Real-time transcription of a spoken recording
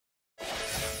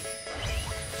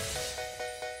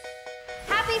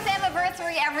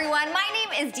Famiversary, everyone. My name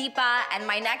is Deepa, and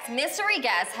my next mystery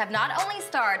guests have not only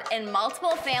starred in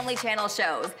multiple Family Channel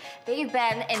shows, they've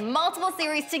been in multiple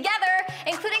series together,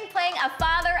 including playing a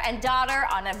father and daughter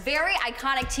on a very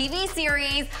iconic TV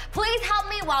series. Please help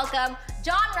me welcome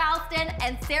John Ralston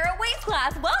and Sara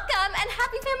Waisglass. Welcome and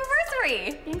happy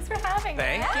Famiversary. Thanks for having me.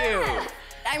 Thank you.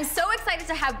 I'm so excited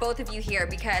to have both of you here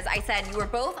because I said you were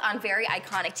both on very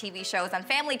iconic TV shows on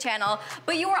Family Channel,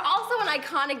 but you were also an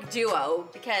iconic duo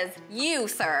because you,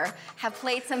 sir, have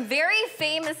played some very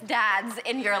famous dads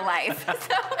in your life.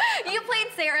 So you played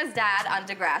Sara's dad on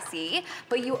Degrassi,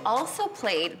 but you also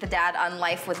played the dad on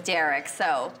Life with Derek.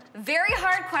 So very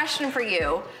hard question for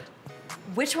you.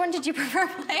 Which one did you prefer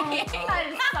playing? Oh, that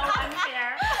is so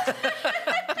unfair.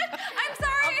 I'm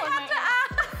sorry, I have to ask.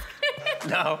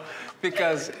 No,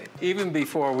 because even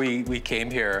before we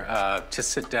came here to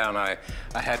sit down, I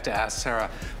had to ask Sara,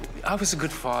 I was a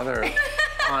good father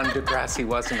on Degrassi,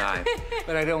 wasn't I?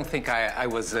 But I don't think I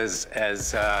was as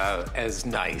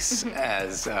nice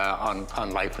as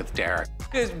on Life with Derek.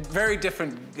 It's very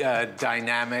different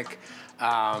dynamic.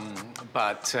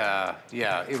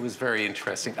 Yeah, it was very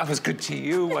interesting. I was good to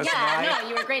you, wasn't I? Yeah, no,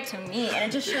 you were great to me, and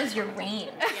it just shows your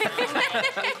range.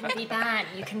 You can be bad,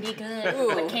 you can be good. Ooh.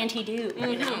 What can't he do?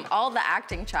 You know? All the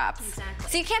acting chops.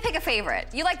 Exactly. So you can't pick a favorite.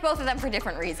 You like both of them for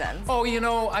different reasons. Oh, you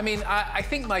know, I mean, I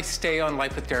think my stay on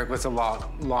Life with Derek was a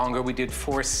lot longer. We did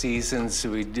 4 seasons.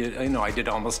 We did, you know, I did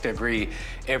almost every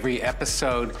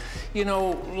episode. You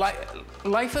know,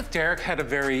 Life with Derek had a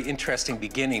very interesting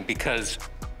beginning because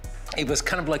it was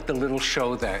kind of like the little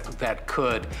show that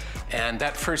could. And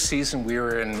that first season, we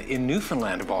were in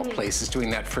Newfoundland, of all places, doing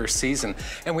that first season.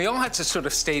 And we all had to sort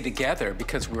of stay together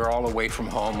because we were all away from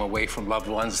home, away from loved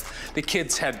ones. The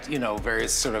kids had, you know,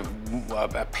 various sort of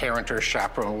a parent or a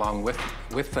chaperone along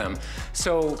with them.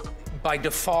 So by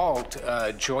default,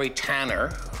 Joy Tanner,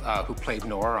 who played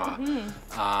Nora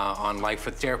on Life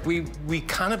with Derek, we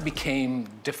kind of became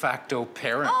de facto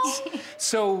parents. Oh.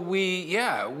 So we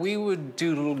would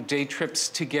do little day trips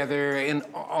together, and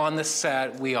on the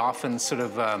set, we often sort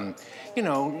of, you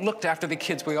know, looked after the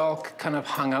kids. We all kind of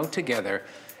hung out together.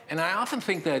 And I often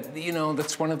think that, you know,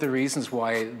 that's one of the reasons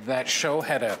why that show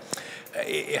had a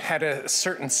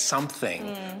certain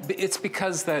something. It's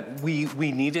because that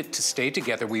we needed to stay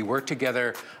together. We worked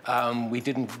together. We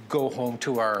didn't go home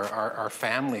to our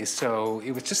families. So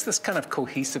it was just this kind of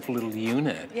cohesive little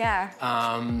unit. Yeah.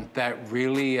 That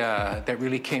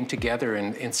really came together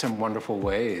in some wonderful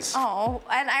ways. Oh,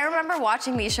 and I remember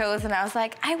watching these shows and I was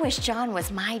like, I wish John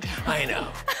was my dad. I know.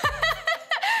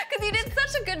 Because you did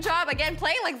such a good job, again,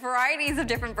 playing like varieties of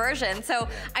different versions. So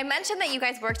I mentioned that you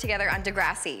guys worked together on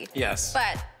Degrassi. Yes.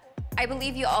 But I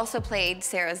believe you also played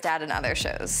Sara's dad in other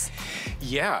shows.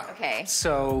 Yeah. Okay.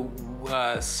 So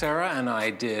Sara and I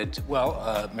did,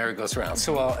 well, Mary Goes Round.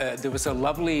 So there was a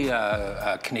lovely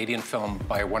Canadian film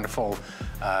by a wonderful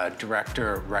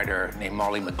director, writer named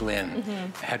Molly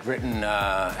McGlynn. Had written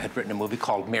a movie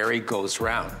called Mary Goes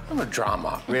Round. A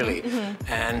drama, really.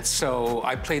 And so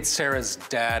I played Sara's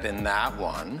dad in that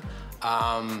one.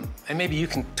 And maybe you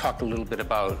can talk a little bit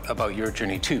about your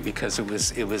journey too, because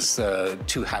it was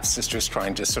 2 half-sisters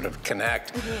trying to sort of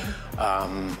connect.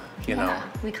 You know,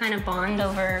 we kind of bond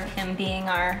over him being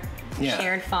our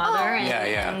shared father,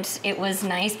 and it was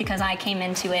nice because I came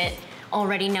into it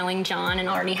already knowing John and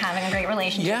already having a great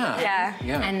relationship with him.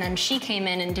 Yeah. And then she came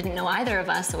in and didn't know either of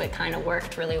us, so it kind of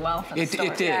worked really well for the story.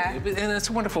 It did, and it's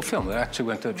a wonderful film. It actually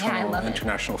went to the Toronto it.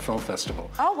 International Film Festival.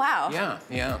 Oh, wow.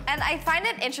 Yeah. And I find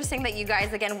it interesting that you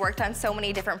guys, again, worked on so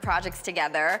many different projects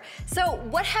together. So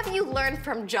what have you learned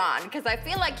from John? Because I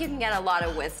feel like you can get a lot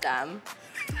of wisdom.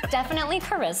 Definitely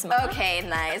charisma. Okay,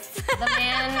 nice. The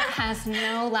man has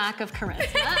no lack of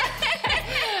charisma.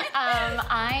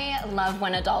 I love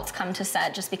when adults come to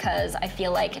set just because I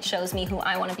feel like it shows me who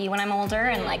I want to be when I'm older,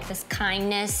 and like this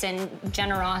kindness and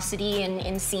generosity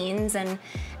in scenes and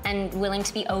willing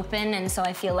to be open, and so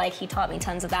I feel like he taught me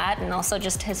tons of that, and also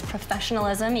just his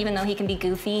professionalism. Even though he can be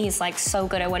goofy, he's like so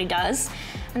good at what he does,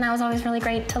 and that was always really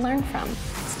great to learn from.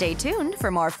 Stay tuned for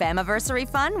more Famiversary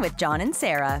fun with John and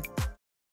Sara.